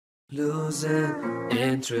Losing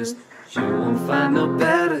interest, you won't find no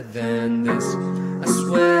better than this. I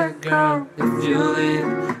swear, girl, if you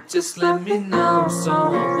leave, just let me know so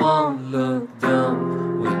I won't look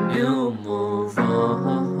dumb when you move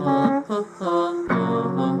on.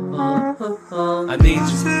 I need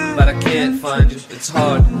you, but I can't find you. It's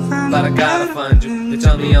hard, but I gotta find you. They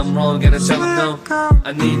tell me I'm wrong and I tell them no.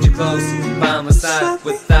 I need you close by my side,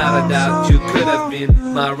 without a doubt. You could have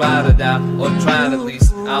been my ride or die, or tried at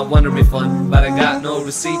least. I want a refund, but I got no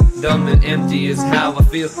receipt. Dumb and empty is how I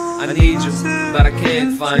feel. I need you, but I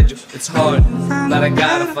can't find you. It's hard, but I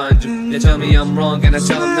gotta find you. They tell me I'm wrong and I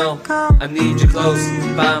tell them no. I need you close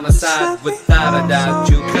by my side, without a doubt.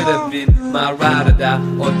 You could have been my ride or die,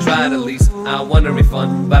 or tried at least. I want a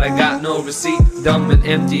refund, but I got no receipt. Dumb and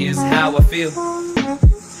empty is how I feel.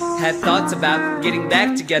 Had thoughts about getting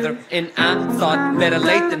back together, and I thought better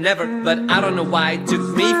late than never. But I don't know why it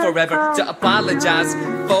took me forever to apologize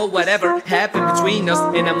for whatever happened between us.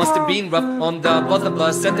 And I must have been rough on the both of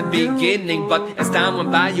us at the beginning, but as time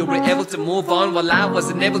went by you were able to move on, while I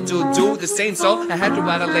wasn't able to do the same. So I had to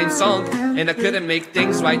write a lame song, and I couldn't make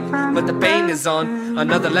things right. But the pain is on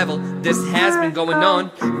another level. This has been going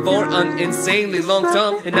on for an insanely long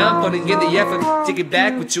time, and I'm putting in the effort to get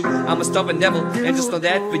back with you. I'm a stubborn devil, and just know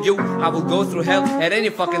that for you I will go through hell at any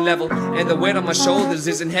fucking level. And the weight on my shoulders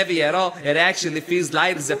isn't heavy at all. It actually feels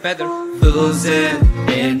light as a feather. Losing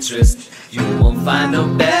interest, you won't find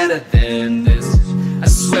no better than this. I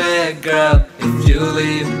swear, girl, if you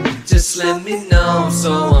leave, just let me know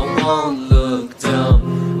so I won't look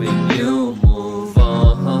dumb when you move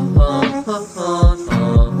on.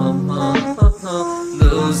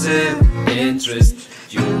 Losing interest,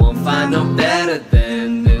 you won't find no better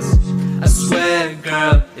than this. I swear,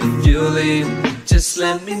 girl, if you leave, just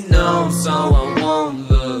let me know so I won't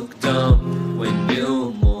look dumb when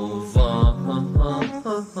you move on.